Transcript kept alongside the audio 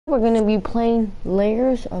We're gonna be playing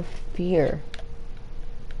Layers of Fear.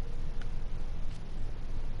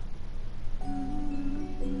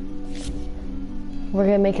 We're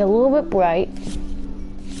gonna make it a little bit bright.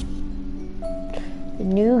 The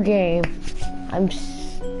new game.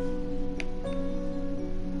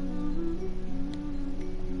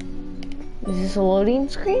 Is this a loading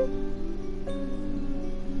screen?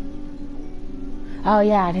 Oh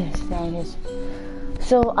yeah, it is. Yeah, it is.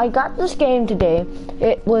 So I got this game today.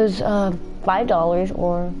 It was $5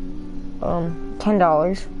 or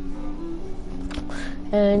 $10,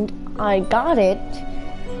 and I got it.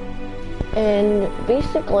 And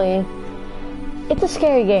basically, it's a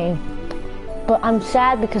scary game. But I'm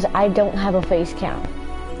sad because I don't have a face cam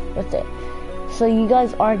with it. So you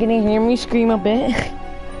guys are gonna hear me scream a bit.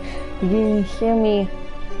 You're gonna hear me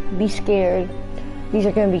be scared. These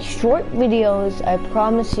are gonna be short videos. I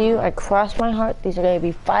promise you, I cross my heart. These are gonna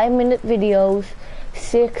be 5-minute videos.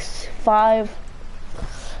 6, 5,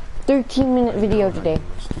 13-minute video today.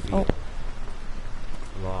 Oh.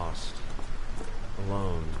 Lost.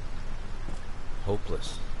 Alone.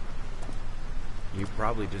 Hopeless. You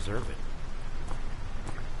probably deserve it.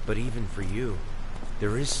 But even for you,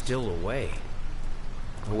 there is still a way.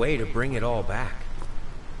 A way to bring it all back.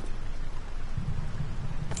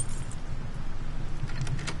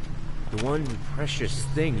 The one precious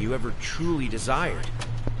thing you ever truly desired.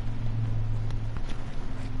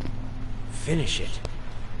 Finish it.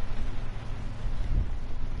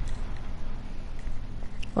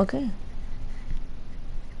 Okay.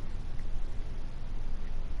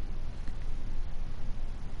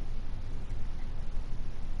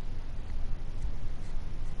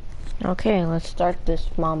 Okay, let's start this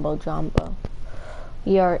mambo jumbo.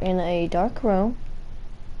 We are in a dark room.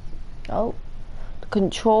 Oh, the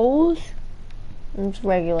controls. It's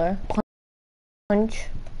regular. Punch.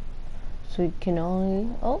 So we can only.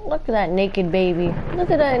 Oh, look at that naked baby. Look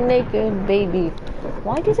at that naked baby.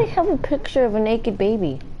 Why do they have a picture of a naked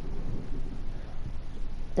baby?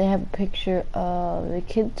 They have a picture of the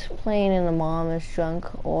kids playing and the mom is drunk,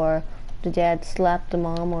 or the dad slapped the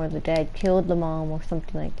mom, or the dad killed the mom, or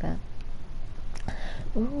something like that.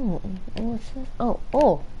 Ooh, what's this?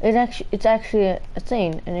 Oh, it's actually a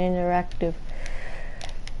thing, an interactive.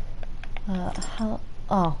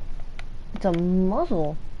 It's a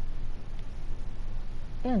muzzle.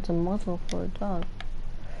 Yeah, it's a muzzle for a dog.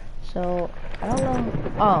 So I don't know.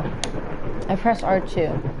 Oh, I press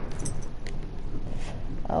R2.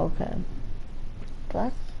 Okay,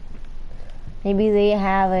 plus maybe they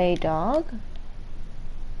have a dog.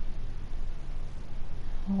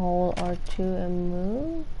 Hold R2 and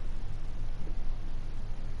move.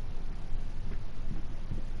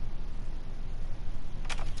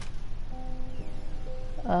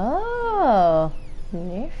 Oh,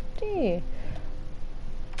 nifty.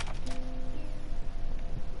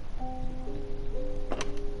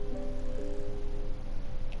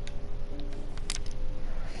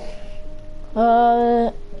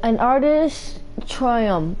 An artist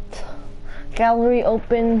triumphed. Gallery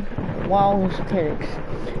open, walls critics.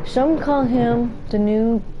 Some call him the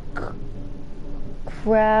new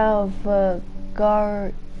Garl.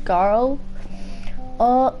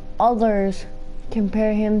 Others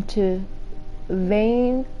compare him to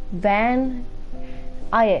Van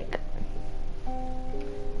Eyck.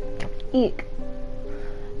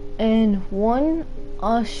 And one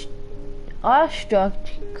awestruck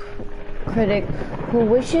critic who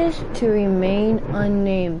wishes to remain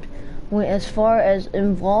unnamed went as far as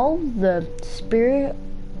involve the spirit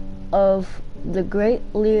of the great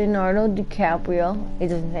Leonardo DiCaprio. It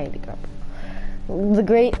doesn't say DiCaprio. The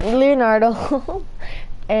great Leonardo.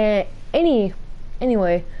 And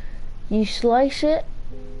anyway, you slice it.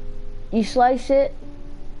 The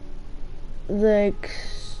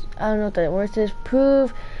I don't know what that word says.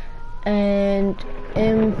 Prove and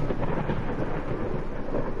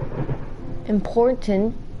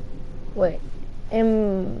important. Wait.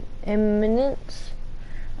 Eminence.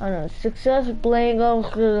 I don't know. Success blame goes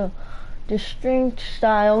to the distinct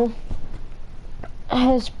style.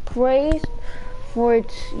 Has praised for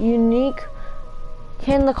its unique.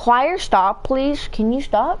 Can the choir stop, please? Can you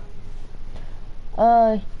stop?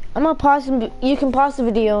 I'm gonna pause. You can pause the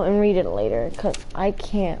video and read it later, cause I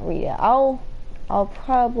can't read it. I'll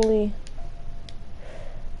probably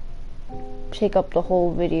take up the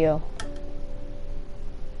whole video.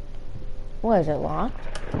 What is it, locked?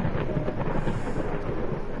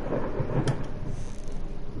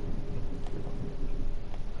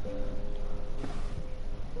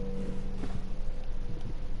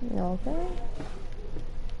 Okay.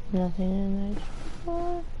 Nothing in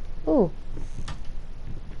there. Ooh.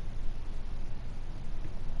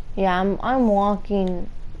 Yeah, I'm walking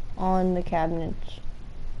on the cabinets.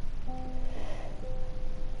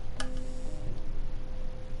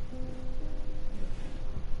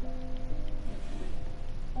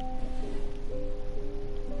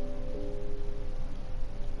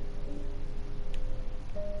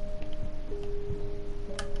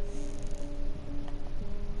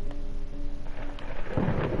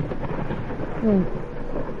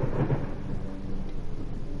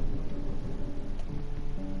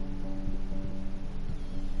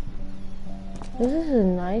 This is a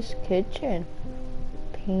nice kitchen.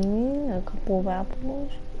 Painting, a couple of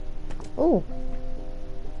apples. Ooh.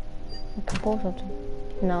 A couple of something.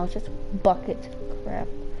 No, it's just buckets. Crap.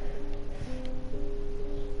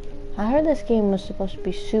 I heard this game was supposed to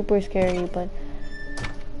be super scary, but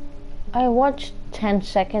I watched 10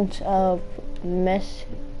 seconds of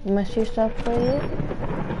messy stuff for you.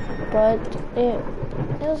 But it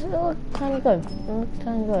looked kind of good. It looked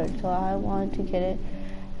kind of good, so I wanted to get it.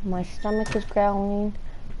 My stomach is growling,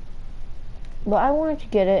 but I wanted to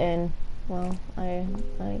get it, and well, I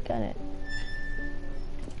got it.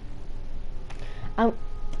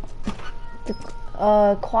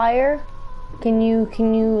 The choir, can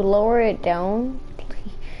you lower it down,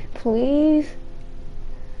 please?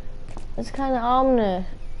 It's kind of ominous.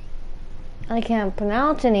 I can't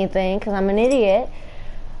pronounce anything because I'm an idiot.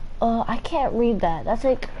 I can't read that. That's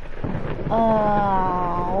like,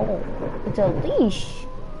 it's a leash.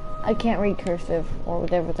 I can't read cursive or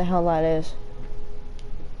whatever the hell that is.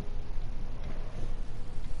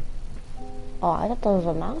 Oh, I thought that was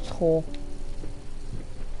a mouse hole.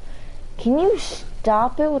 Can you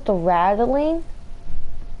stop it with the rattling?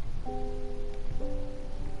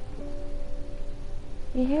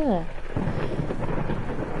 You hear that?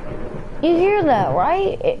 You hear that,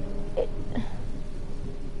 right? It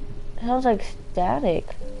sounds like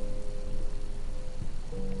static.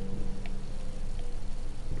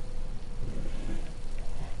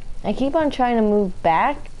 I keep on trying to move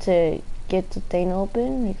back to get the thing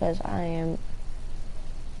open because I am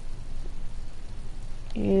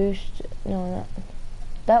used to, no, not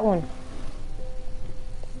that one.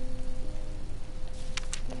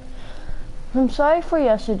 I'm sorry for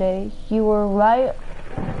yesterday. You were right.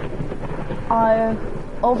 I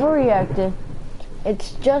overreacted.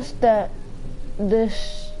 It's just that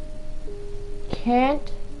this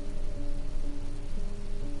can't.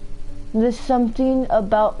 There's something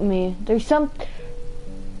about me. There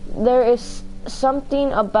is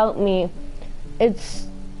something about me. It's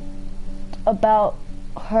about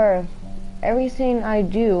her. Everything I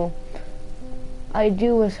do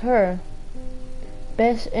with her.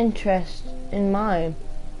 Best interest in mind.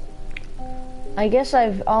 I guess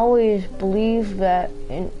I've always believed that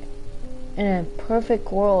in a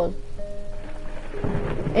perfect world,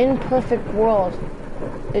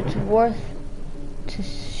 it's worth to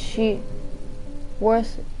stir.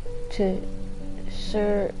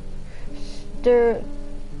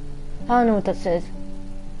 I don't know what that says.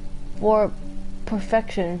 For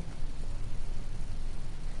perfection.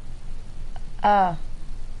 How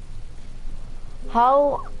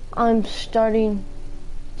I'm starting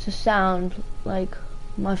to sound like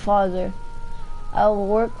my father. I'll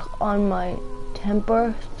work on my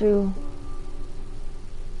temper through.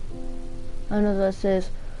 I know that says,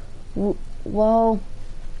 well,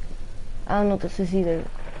 I don't know what this is either.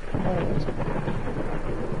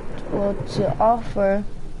 Well, to offer,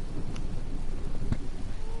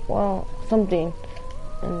 well, something,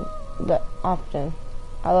 and that often.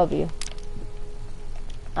 I love you.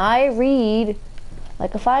 I read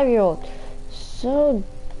like a 5-year-old. So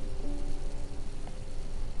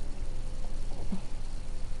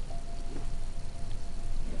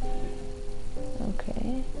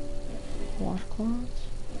okay. Washcloths.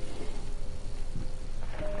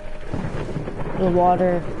 The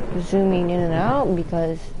water zooming in and out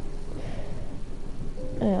because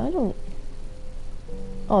I don't.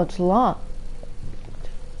 Oh, it's locked.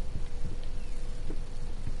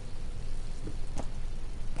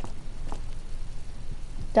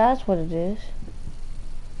 That's what it is.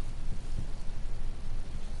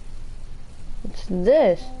 It's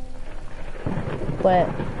this. But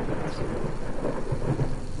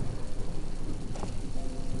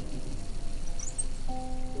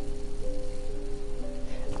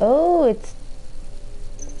oh, it's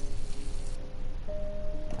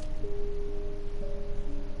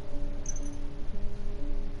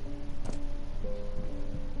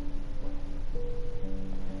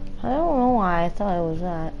I don't know why I thought it was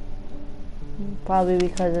that. Probably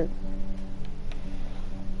because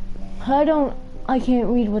I can't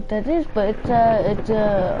read what that is, but it's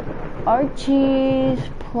Archie's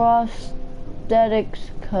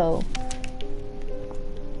Prosthetics toe.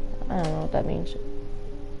 I don't know what that means.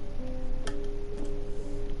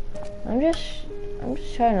 I'm just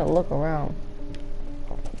trying to look around.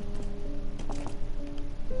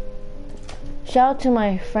 Shout out to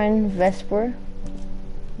my friend Vesper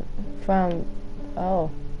from, oh,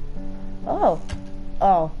 I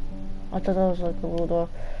thought that was like a little door.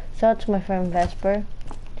 Shout out to my friend Vesper.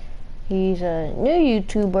 He's a new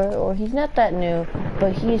YouTuber, or he's not that new,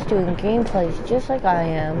 but he's doing gameplays just like I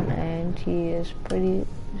am, and he is pretty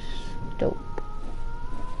dope.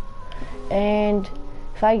 And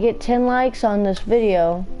if I get 10 likes on this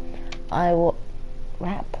video, I will...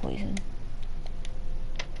 Rat poison.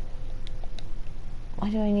 Why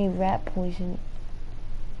do I need rat poison?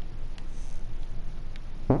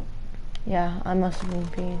 Yeah, I must have been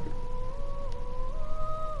peeing.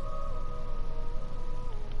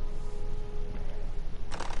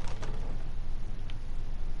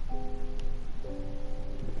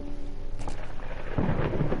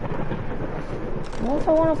 What if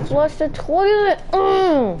I want to flush the toilet?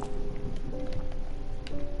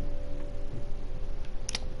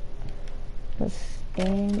 This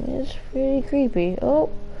game is pretty creepy.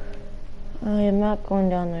 Oh, I am not going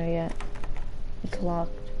down there yet. It's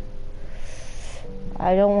locked.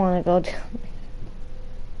 I don't want to go down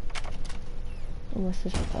there. What's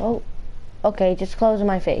this? Oh, okay, just closing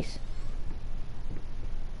my face.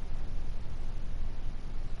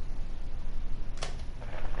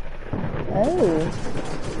 Oh.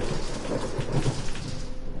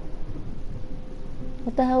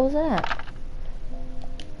 What the hell was that?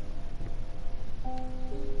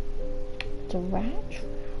 It's a rat trap.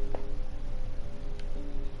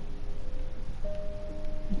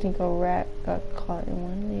 I think a rat got caught in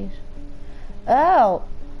one of these. Oh!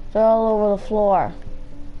 They're all over the floor.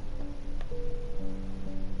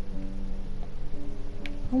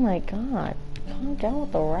 Oh my god. Calm down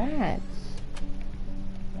with the rats.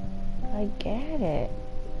 I get it.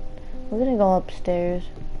 We're gonna go upstairs.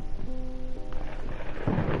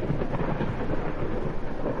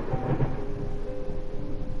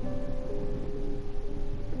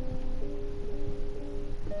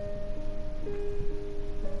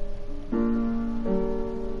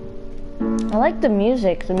 I like the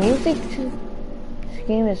music. The music to this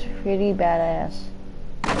game is pretty badass.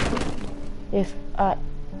 If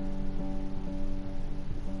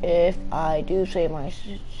I do say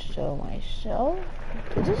so myself.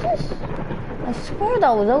 This is... I swear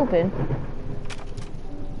that was open.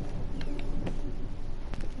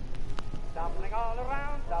 Stumbling all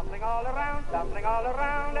around, stumbling all around, stumbling all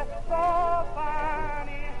around. So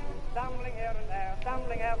funny. Stumbling here and there,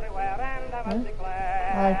 stumbling everywhere, and I must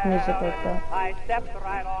declare. I like music like that. I stepped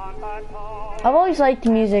right on her toe. I've always liked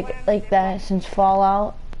music like that since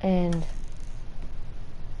Fallout, and...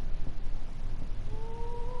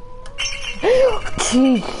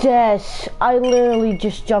 Jesus! I literally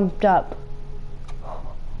just jumped up.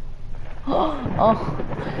 Oh,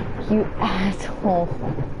 you asshole.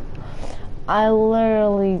 I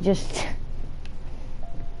literally just...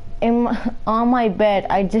 on my bed,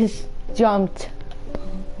 I just jumped.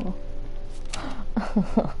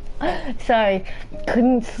 Sorry,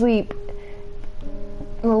 couldn't sleep.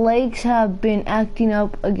 The legs have been acting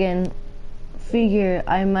up again. Figure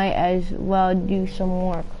I might as well do some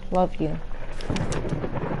work. Love you.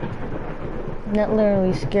 That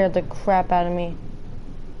literally scared the crap out of me.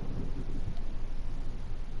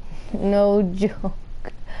 No joke.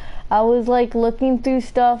 I was like looking through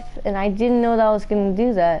stuff and I didn't know that I was gonna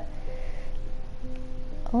do that.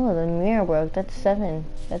 Oh, the mirror broke. That's 7.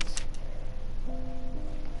 That's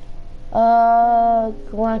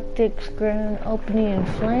galactic screen opening in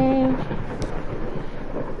flames.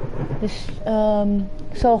 This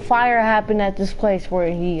so fire happened at this place where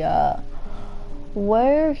he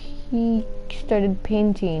started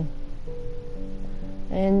painting,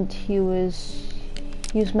 and he was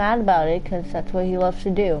mad about it because that's what he loves to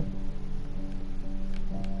do.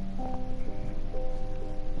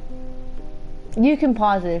 You can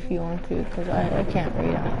pause it if you want to, because I can't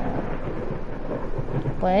read out loud.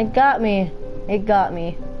 But it got me. It got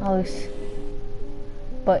me.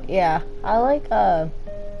 But yeah, I like the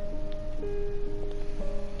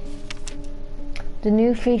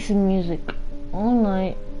new face of music. All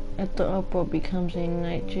night at the uproar becomes a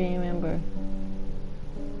night to remember.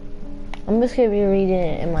 I'm just gonna be reading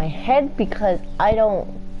it in my head because I don't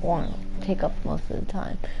want to take up most of the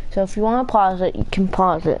time. So if you want to pause it, you can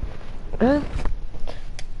pause it.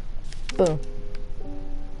 Boom.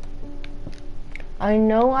 I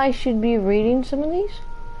know I should be reading some of these,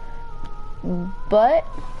 but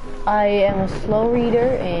I am a slow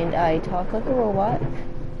reader and I talk like a robot.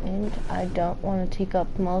 And and I don't want to take up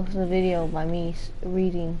most of the video by me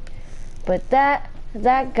reading. But that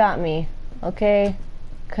got me, okay?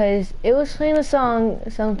 Cause it was playing a song,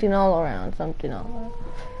 something all around, something all around.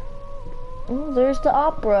 Oh, there's the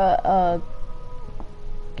opera,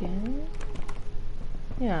 again.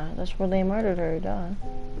 Yeah, that's where they murdered her, duh.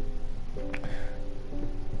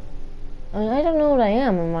 I mean, I don't know what I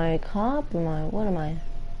am. Am I a cop? What am I?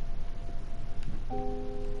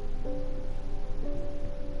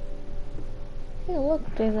 Hey, look,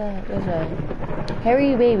 there's a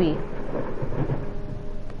hairy baby.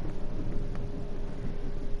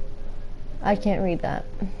 I can't read that.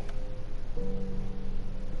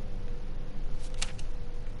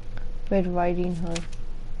 Red Riding Hood.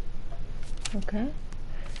 Okay.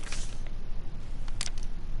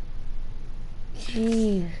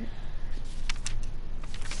 Jeez.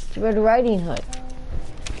 It's Red Riding Hood.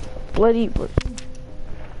 Bloody.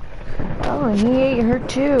 Oh, and he ate her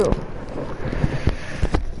too.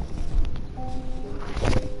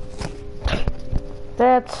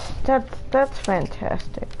 That's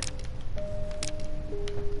fantastic.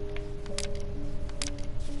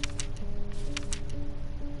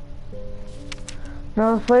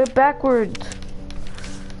 Now let's play it backwards.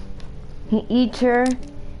 He eats her,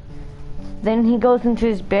 then he goes into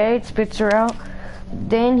his bed, spits her out,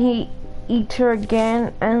 then he eats her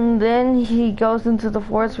again, and then he goes into the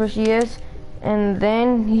forest where she is, and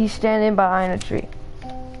then he's standing behind a tree.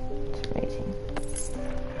 It's amazing.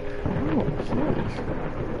 Oh, jeez.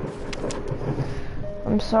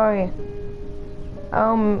 I'm sorry.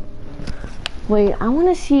 Wait, I want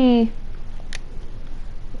to see.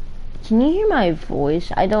 Can you hear my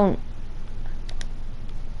voice? I don't.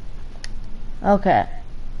 Okay.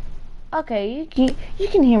 Okay, you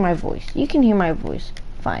can hear my voice. You can hear my voice.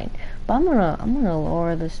 Fine. But I'm gonna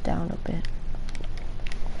lower this down a bit.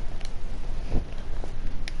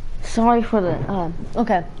 Sorry for the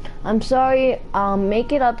okay. I'm sorry. I'll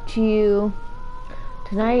make it up to you.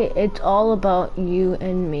 Tonight it's all about you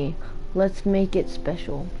and me. Let's make it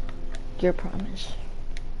special. Your promise.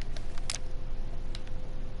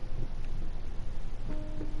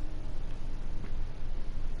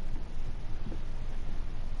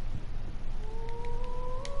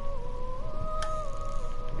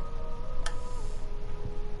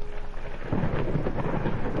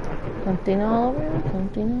 Something all around,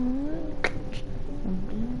 something all around.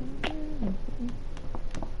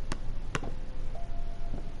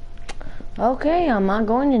 Okay, I'm not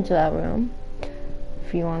going into that room.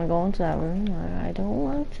 If you want to go into that room, I don't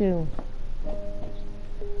want to.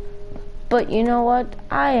 But you know what?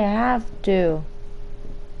 I have to.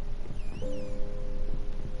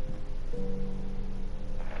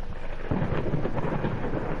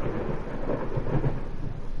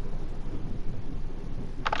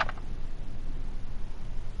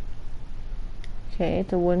 Okay,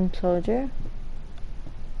 it's a wooden soldier.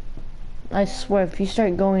 I swear, if you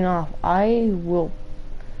start going off, I'll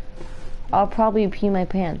probably pee my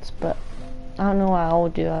pants, but I don't know what I'll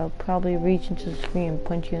do. I'll probably reach into the screen and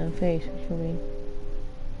punch you in the face, actually.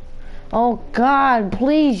 Oh God,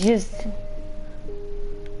 please just.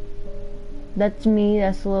 That's me,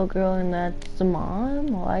 that's the little girl, and that's the mom?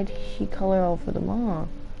 Why'd she color over the mom?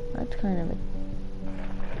 That's kind of a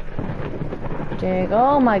dig.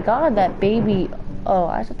 Oh my God, that baby. Oh,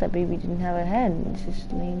 I thought that baby didn't have a head. It's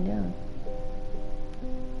just laying down.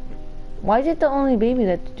 Why is it the only baby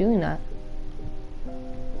that's doing that?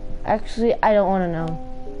 Actually, I don't want to know.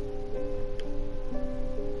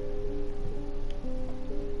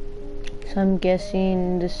 So I'm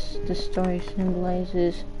guessing this story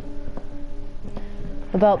symbolizes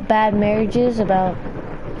about bad marriages, about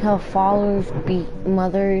how fathers beat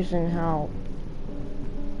mothers, and how.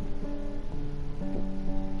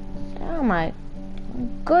 Oh my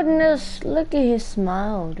goodness, look at his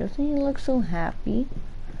smile. Doesn't he look so happy?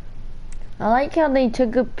 I like how they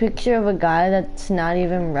took a picture of a guy that's not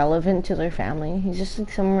even relevant to their family. He's just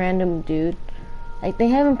like some random dude. Like, they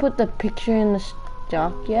haven't put the picture in the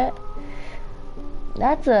stock yet.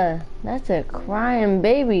 That's a crying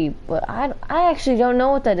baby, but I actually don't know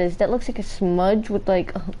what that is. That looks like a smudge with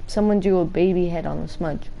like someone drew a baby head on the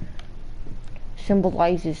smudge.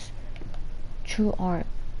 Symbolizes true art.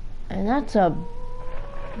 And that's a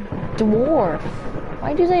dwarf.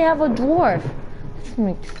 Why do they have a dwarf? This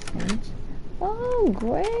makes sense. Oh,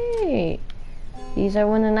 great. These are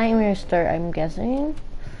when the nightmares start, I'm guessing.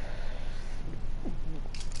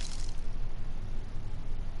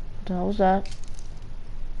 What the hell was that?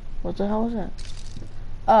 What the hell was that?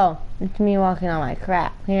 Oh, it's me walking on my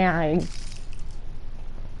crap. Yeah.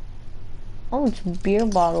 Oh, it's beer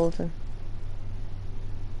bottles.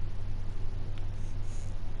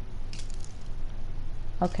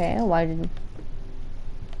 Okay, why did...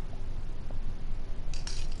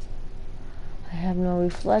 I have no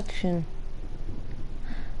reflection.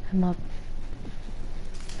 I'm a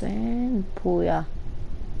fan. Pooya.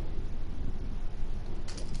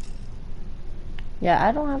 Yeah,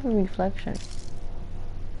 I don't have a reflection.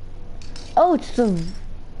 Oh, it's the...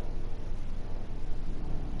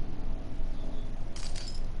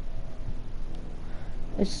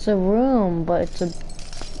 It's the room, but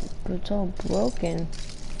it's all broken.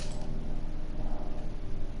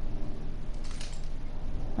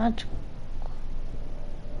 That's...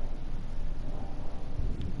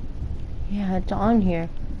 Yeah, it's on here.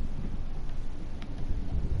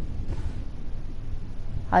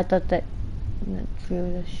 I thought that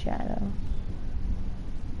drew the shadow.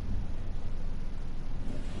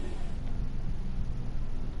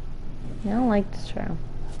 I don't like this room.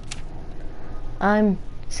 I'm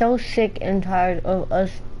so sick and tired of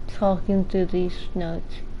us talking through these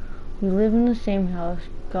notes. We live in the same house.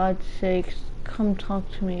 God's sakes, come talk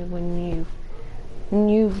to me when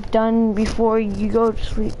you've done before you go to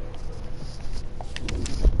sleep.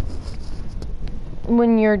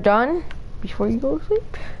 When you're done before you go to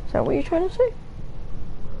sleep? Is that what you're trying to say?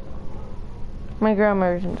 My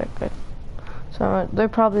grammar isn't that good. So they're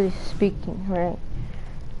probably speaking, right?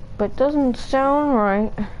 But it doesn't sound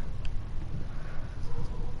right.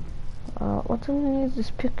 What's underneath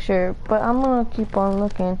this picture? But I'm gonna keep on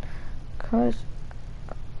looking, cause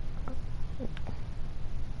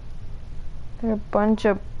there are a bunch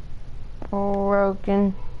of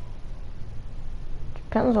broken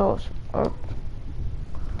pencils. Or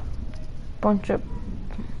bunch of,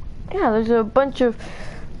 yeah, there's a bunch of,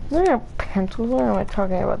 there are pencils. What am I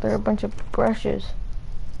talking about? There are a bunch of brushes.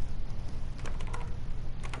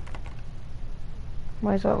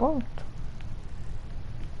 Why is that locked?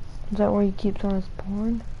 Is that where he keeps on his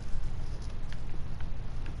porn?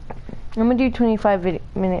 I'm gonna do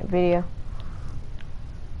 25-minute video.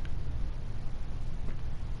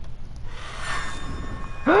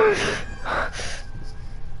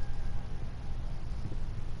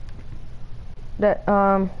 That,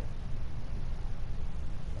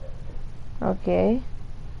 okay.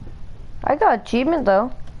 I got achievement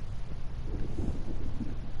though.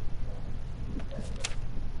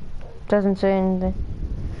 Doesn't say anything.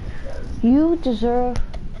 You deserve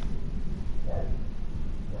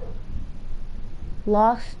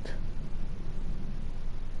lost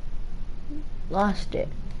it.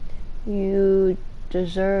 You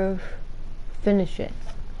deserve finish it.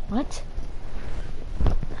 What?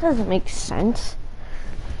 That doesn't make sense.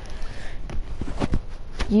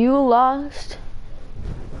 You lost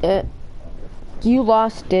it. You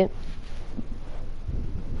lost it.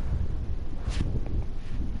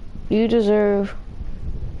 You deserve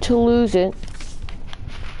to lose it.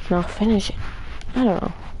 Now finish it. I don't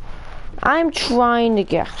know. I'm trying to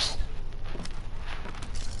guess.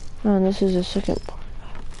 And this is the second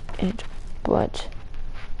part. But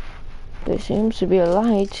there seems to be a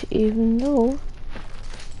light, even though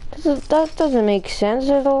that doesn't make sense.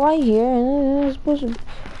 There's a light here, and it's supposed to.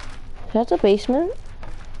 Is that the basement?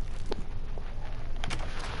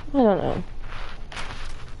 I don't know.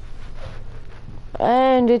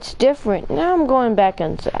 And it's different. Now I'm going back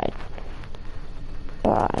inside.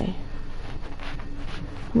 Bye.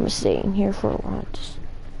 I'm gonna stay in here for a while. Just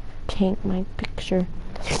take my picture.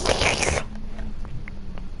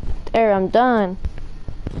 There, I'm done.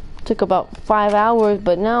 Took about 5 hours,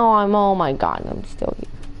 but now oh my god, I'm still here.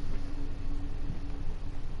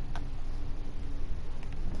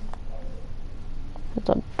 It's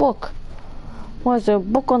a book. Why is there a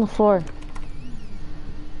book on the floor?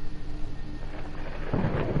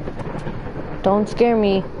 Don't scare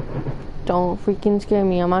me. Don't freaking scare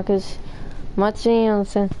me. I'm not saying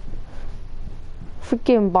anything.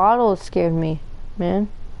 Freaking bottle scared me, man.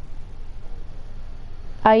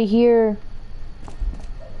 I hear.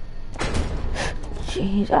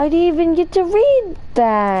 Jeez, I didn't even get to read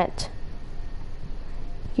that.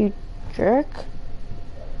 You jerk.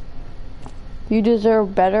 You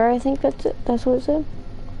deserve better, I think that's it. That's what it said.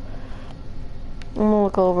 I'm gonna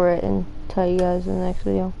look over it and tell you guys in the next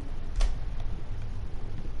video.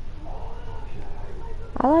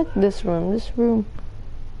 I like this room. This room.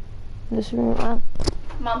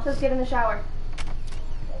 Mom says get in the shower.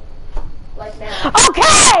 Like now.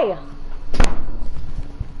 Okay!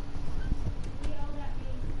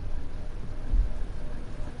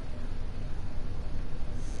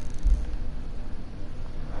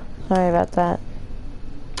 Sorry about that.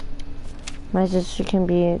 My sister can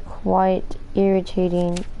be quite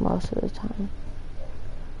irritating most of the time.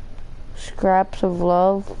 Scraps of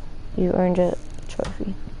love. You earned a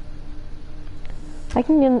trophy.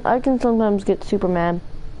 I can sometimes get super mad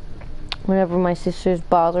whenever my sister's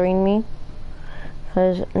bothering me,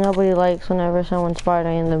 because nobody likes whenever someone's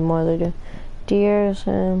bothering them more than they do. Dears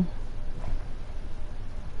and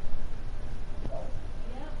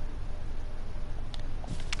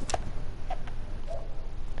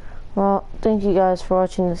well, thank you guys for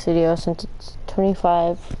watching this video since it's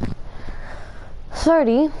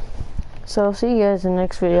 25:30. So see you guys in the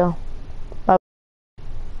next video. Bye.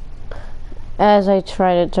 As I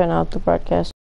try to turn off the broadcast.